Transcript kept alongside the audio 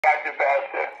Got you,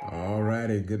 Pastor. All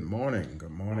righty. Good morning.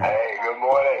 Good morning. Hey, good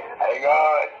morning. Hang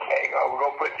on. We're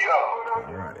going to put you on.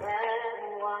 All righty.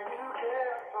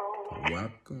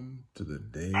 Welcome to the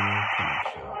Daily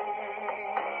Connection.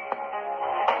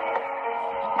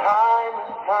 Time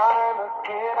and time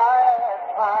again I ask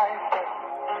myself,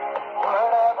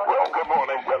 well, good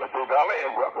morning, Genesee Valley,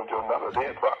 and welcome to another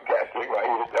day's broadcasting right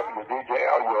here at WDJ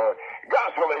on your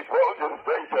Gospel Explosion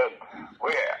station,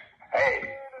 where,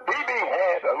 hey, BB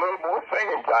had a little more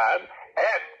singing time,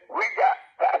 and we got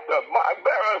Pastor Mark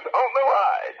Barris on the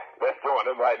line. Let's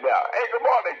join him right now. Hey, good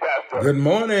morning, Pastor. Good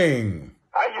morning.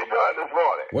 How you doing this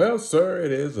morning? Well, sir,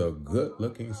 it is a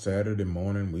good-looking Saturday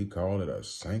morning. We call it a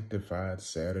sanctified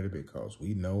Saturday because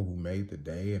we know who made the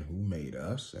day and who made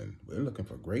us, and we're looking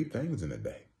for great things in the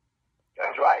day.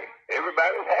 That's right.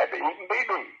 Everybody's happy eating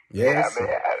BB. Yes.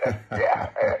 Yeah,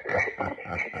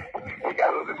 man. We got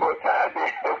a little bit more time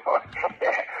here.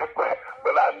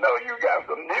 but I know you got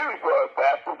some news for us,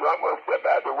 Pastor, so I'm going to step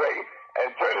out of the way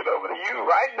and turn it over to you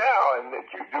right now and let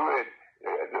you do it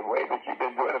the way that you've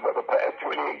been doing it for the past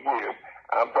 28 years.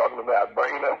 I'm talking about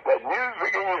bringing us that news we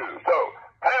can use. So,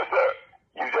 Pastor,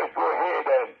 you just go ahead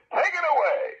and take it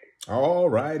away. All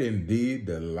right, indeed.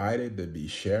 Delighted to be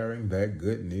sharing that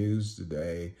good news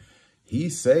today. He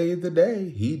saved the day.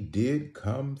 He did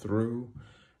come through.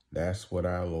 That's what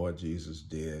our Lord Jesus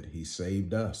did. He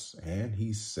saved us and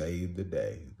he saved the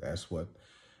day. That's what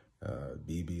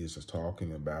BB is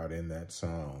talking about in that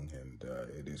song. And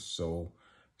it is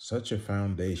such a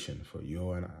foundation for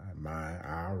you and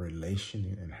our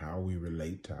relation and how we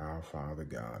relate to our Father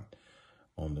God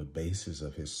on the basis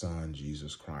of his Son,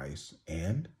 Jesus Christ,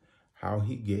 and how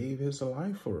he gave his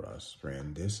life for us,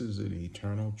 friend. This is an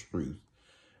eternal truth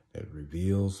that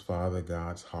reveals Father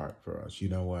God's heart for us. You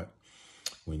know what?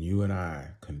 When you and I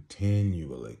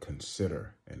continually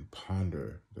consider and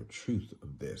ponder the truth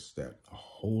of this, that a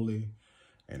holy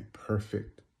and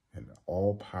perfect and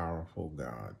all-powerful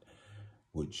God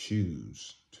would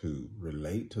choose to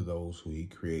relate to those who he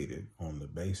created on the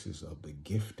basis of the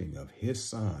gifting of his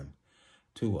Son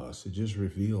to us, it just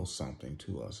reveals something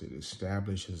to us. It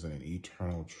establishes an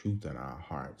eternal truth in our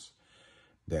hearts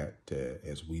that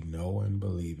as we know and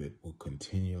believe it, will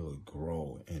continually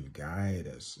grow and guide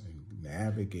us and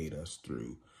navigate us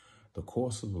through the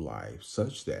course of life,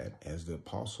 such that, as the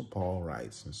Apostle Paul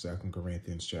writes in 2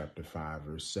 Corinthians chapter 5,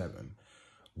 verse 7,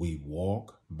 we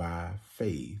walk by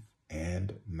faith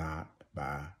and not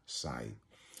by sight.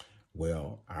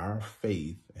 Well, our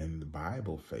faith and the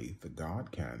Bible faith, the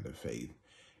God kind of faith,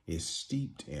 is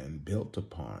steeped in, built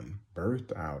upon,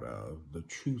 birthed out of the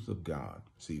truth of God.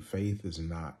 See, faith is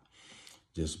not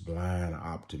just blind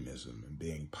optimism and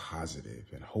being positive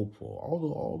and hopeful.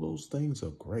 Although all those things are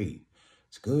great,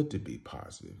 it's good to be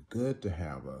positive, good to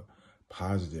have a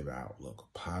positive outlook,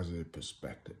 a positive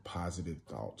perspective, positive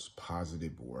thoughts,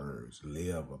 positive words,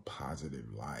 live a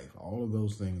positive life. All of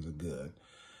those things are good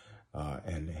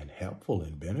and helpful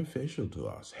and beneficial to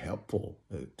us,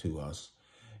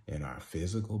 in our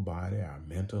physical body, our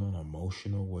mental and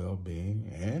emotional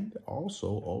well-being, and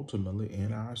also ultimately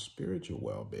in our spiritual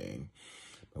well-being.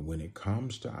 But when it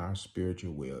comes to our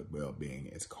spiritual well-being,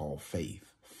 it's called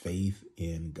faith. Faith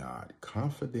in God,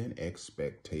 confident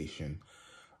expectation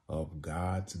of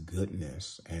God's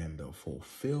goodness and the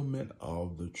fulfillment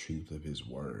of the truth of his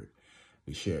word.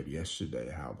 We shared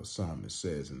yesterday how the psalmist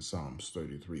says in Psalms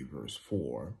 33, verse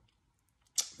 4,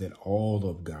 that all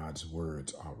of God's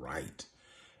words are right,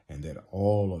 and that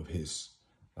all of his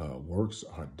works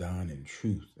are done in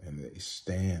truth, and that it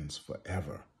stands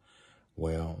forever.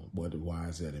 Well, why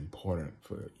is that important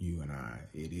for you and I?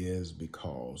 It is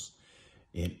because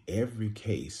in every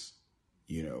case,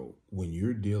 when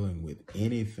you're dealing with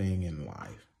anything in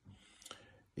life,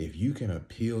 if you can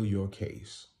appeal your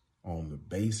case on the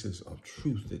basis of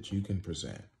truth that you can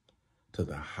present to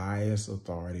the highest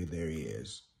authority there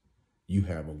is, you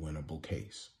have a winnable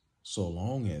case, so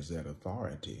long as that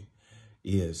authority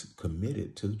is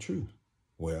committed to the truth.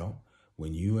 Well,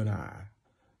 when you and I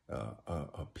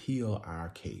appeal our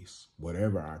case,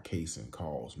 whatever our case and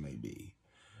cause may be,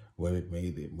 whether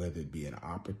it be an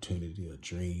opportunity, a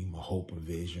dream, a hope, a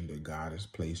vision that God has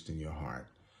placed in your heart,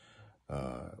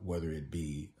 whether it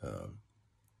be a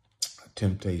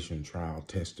temptation, trial,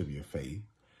 test of your faith,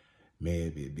 may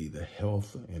it be the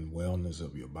health and wellness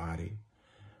of your body,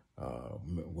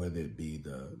 whether it be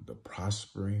the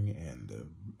prospering and the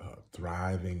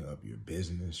thriving of your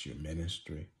business, your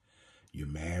ministry, your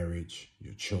marriage,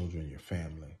 your children, your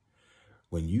family.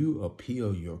 When you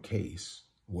appeal your case,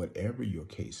 whatever your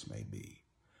case may be,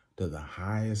 to the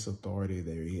highest authority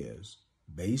there is,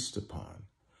 based upon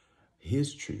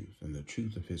his truth and the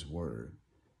truth of his word,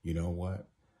 You know what?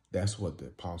 That's what the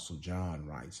Apostle John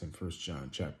writes in 1 John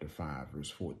chapter 5, verse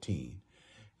 14.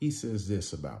 He says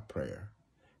this about prayer.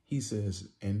 He says,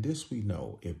 and this we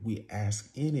know, if we ask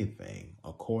anything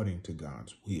according to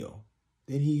God's will,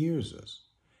 then he hears us.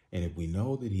 And if we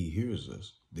know that he hears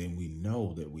us, then we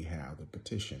know that we have the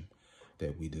petition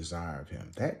that we desire of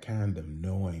him. That kind of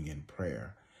knowing in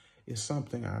prayer is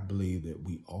something I believe that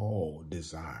we all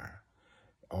desire.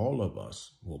 All of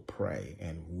us will pray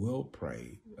and will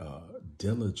pray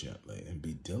diligently and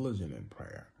be diligent in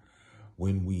prayer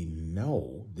when we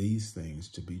know these things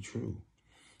to be true.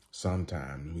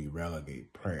 Sometimes we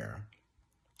relegate prayer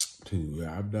to,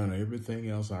 I've done everything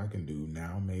else I can do.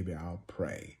 Now maybe I'll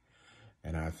pray.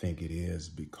 And I think it is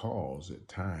because at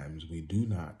times we do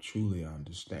not truly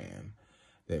understand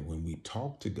that when we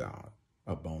talk to God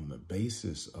upon the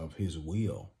basis of his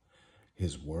will,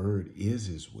 his word is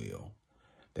his will,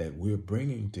 that we're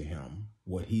bringing to him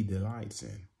what he delights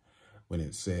in. When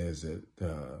it says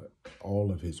that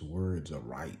all of his words are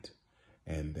right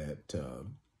and that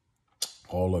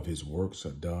all of his works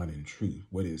are done in truth,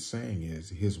 what it's saying is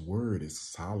his word is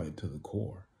solid to the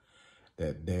core,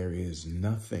 that there is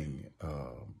nothing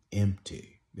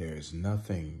empty. There is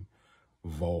nothing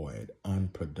void,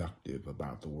 unproductive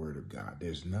about the word of God.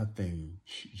 There's nothing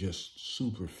just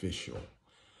superficial,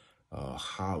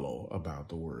 hollow about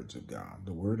the words of God.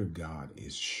 The word of God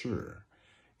is sure.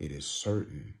 It is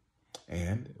certain.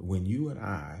 And when you and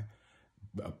I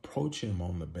approach him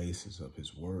on the basis of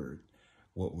his word,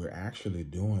 what we're actually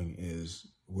doing is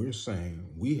we're saying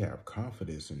we have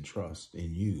confidence and trust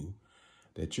in you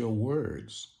that your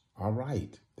words are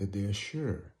right, that they're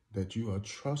sure, that you are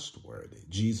trustworthy.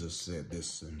 Jesus said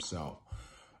this himself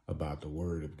about the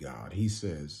word of God. He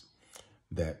says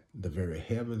that the very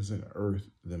heavens and earth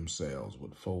themselves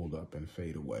would fold up and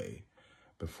fade away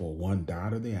before one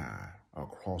dot of the I or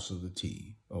cross of the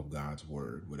T of God's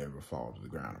word would ever fall to the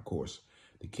ground. Of course,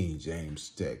 the King James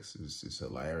text is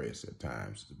hilarious at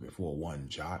times, before one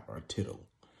jot or tittle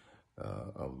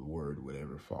of the word would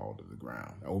ever fall to the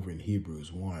ground. Over in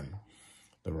Hebrews 1,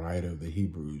 the writer of the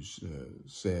Hebrews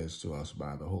says to us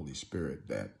by the Holy Spirit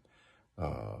that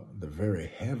the very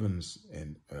heavens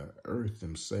and earth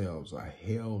themselves are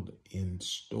held in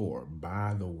store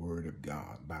by the word of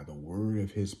God, by the word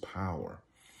of his power,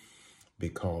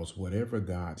 because whatever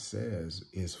God says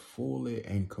is fully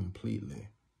and completely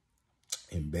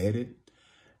embedded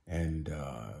and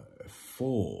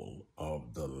full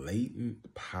of the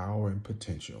latent power and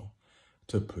potential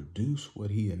to produce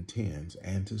what he intends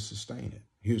and to sustain it.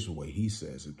 Here's the way he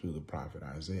says it through the prophet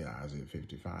Isaiah, Isaiah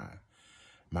 55.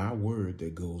 My word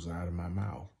that goes out of my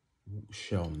mouth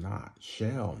shall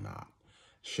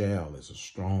is a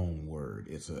strong word.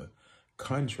 It's a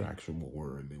contractual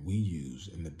word that we use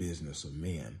in the business of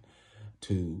men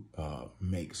to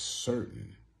make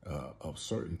certain of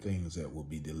certain things that will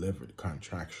be delivered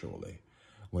contractually.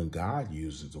 When God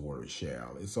uses the word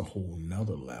shall, it's a whole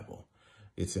nother level.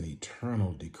 It's an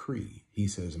eternal decree. He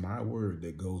says, my word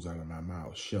that goes out of my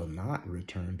mouth shall not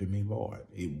return to me void.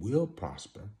 It will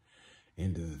prosper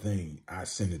into the thing I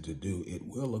send it to do. It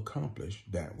will accomplish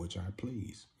that which I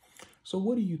please. So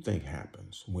what do you think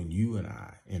happens when you and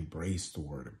I embrace the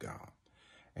word of God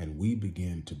and we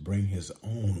begin to bring his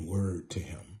own word to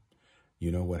him?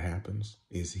 You know what happens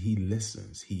is he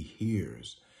listens, he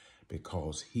hears,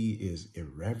 because he is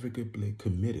irrevocably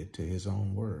committed to his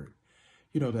own word.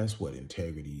 You know, that's what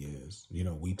integrity is. You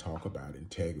know, we talk about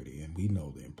integrity and we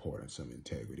know the importance of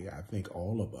integrity. I think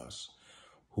all of us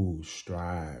who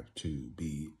strive to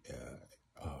be,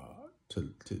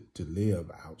 to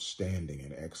live outstanding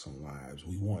and excellent lives,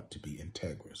 we want to be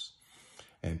integrous.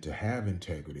 And to have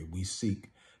integrity, we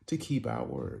seek to keep our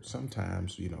word.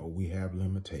 Sometimes, you know, we have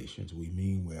limitations. We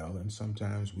mean well, and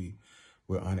sometimes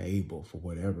we're unable for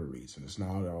whatever reason. It's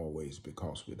not always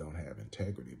because we don't have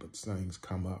integrity, but things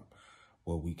come up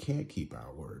where we can't keep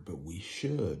our word. But we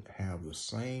should have the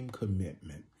same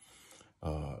commitment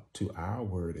to our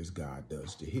word as God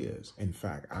does to his. In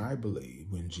fact, I believe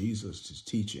when Jesus is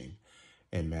teaching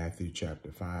in Matthew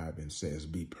chapter 5 and says,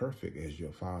 be perfect as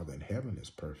your Father in heaven is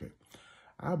perfect,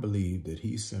 I believe that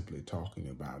he's simply talking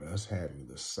about us having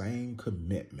the same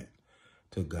commitment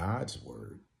to God's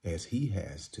word as he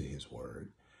has to his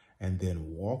word, and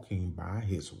then walking by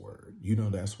his word. You know,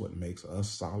 that's what makes us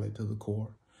solid to the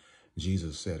core.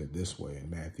 Jesus said it this way in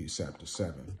Matthew chapter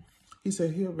 7. He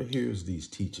said, whoever hears these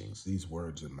teachings, these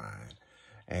words of mine,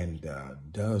 and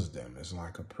does them is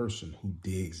like a person who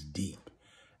digs deep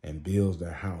and builds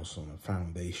their house on a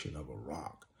foundation of a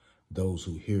rock. Those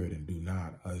who hear it and do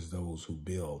not as those who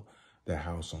build their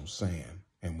house on sand.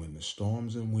 And when the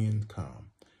storms and wind come,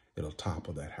 it'll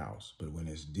topple that house. But when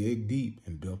it's dig deep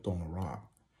and built on a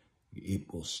rock,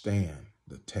 it will stand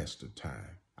the test of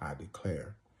time. I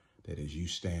declare that as you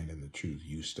stand in the truth,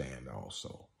 you stand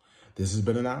also. This has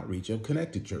been an outreach of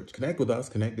Connected Church. Connect with us,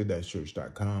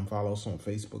 connected-church.com. Follow us on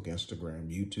Facebook, Instagram,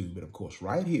 YouTube, and of course,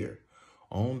 right here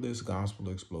on this Gospel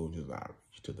Explosions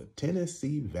outreach to the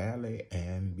Tennessee Valley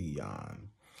and beyond,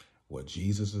 where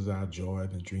Jesus is our joy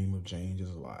and the dream of change is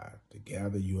alive.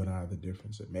 Together, you and I are the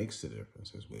difference that makes the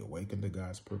difference as we awaken to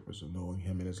God's purpose of knowing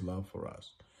him and his love for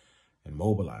us and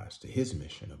mobilize to his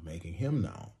mission of making him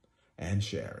known and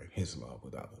sharing his love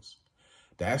with others.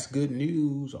 That's good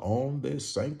news on this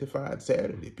sanctified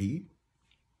Saturday, Pete.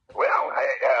 Well, I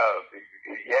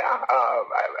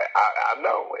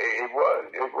know it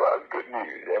was good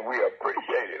news, and we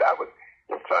appreciate it. I was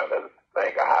just trying to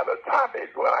think of how the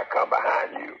topics when I come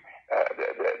behind you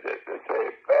to say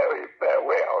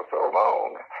farewell, so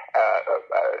long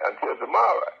until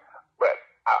tomorrow. But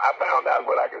I found out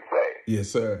what I could say.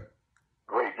 Yes, sir.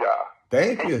 Great job.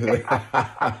 Thank you.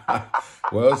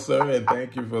 Well, sir, and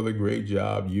thank you for the great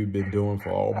job you've been doing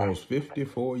for almost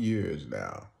 54 years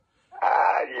now.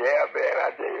 Yeah, man,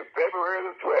 I tell you, February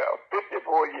the 12th,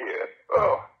 54 years.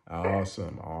 Oh.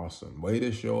 Awesome. Way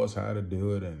to show us how to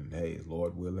do it. And hey,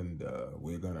 Lord willing,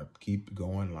 we're going to keep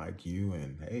going like you.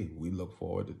 And hey, we look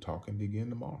forward to talking to you again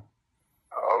tomorrow.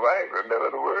 All right.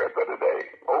 Remember the word for today,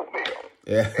 oatmeal.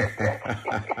 Yeah.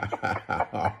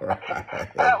 All right.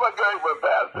 Have a great one,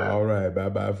 Pastor. All right.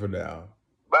 Bye-bye for now.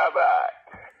 Bye-bye.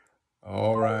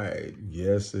 All right.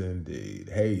 Yes, indeed.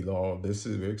 Hey, Lord,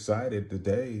 we're excited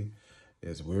today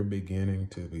as we've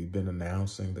been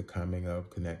announcing the coming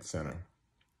of Connect Center.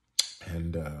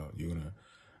 And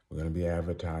we're gonna be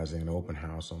advertising an open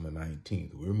house on the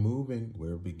 19th.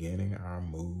 We're beginning our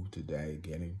move today,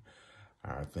 getting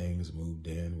our things moved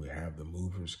in. We have the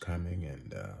movers coming,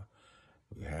 and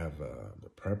we have the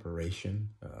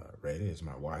preparation ready, as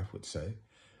my wife would say.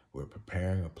 We're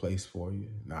preparing a place for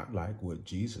you, not like what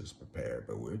Jesus prepared,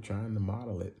 but we're trying to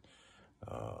model it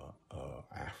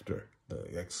after the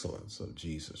excellence of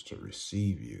Jesus, to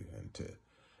receive you and to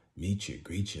meet you,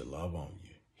 greet you, love on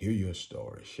you, hear your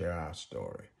story, share our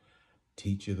story,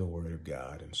 teach you the word of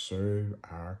God, and serve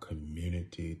our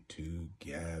community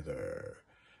together.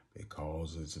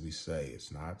 Because, as we say,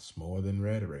 it's not more than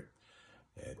rhetoric.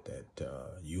 That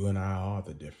you and I are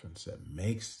the difference that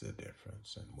makes the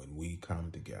difference. And when we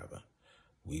come together,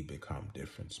 we become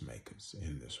difference makers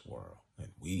in this world.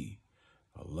 And we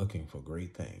are looking for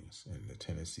great things in the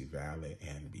Tennessee Valley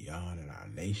and beyond, in our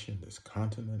nation, this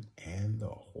continent, and the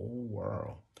whole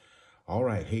world. All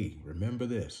right, hey, remember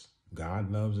this.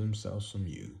 God loves himself from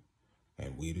you,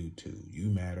 and we do too. You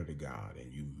matter to God,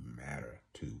 and you matter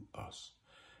to us.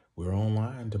 We're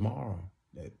online tomorrow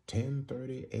at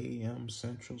 10:30 a.m.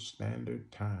 Central Standard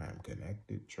Time.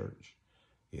 Connected Church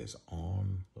is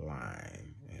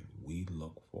online, and we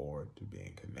look forward to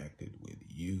being connected with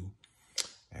you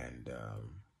and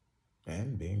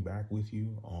being back with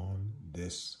you on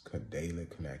this daily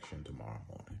connection tomorrow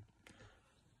morning.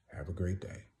 Have a great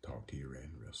day. Talk to you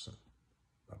again real soon.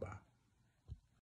 Bye-bye.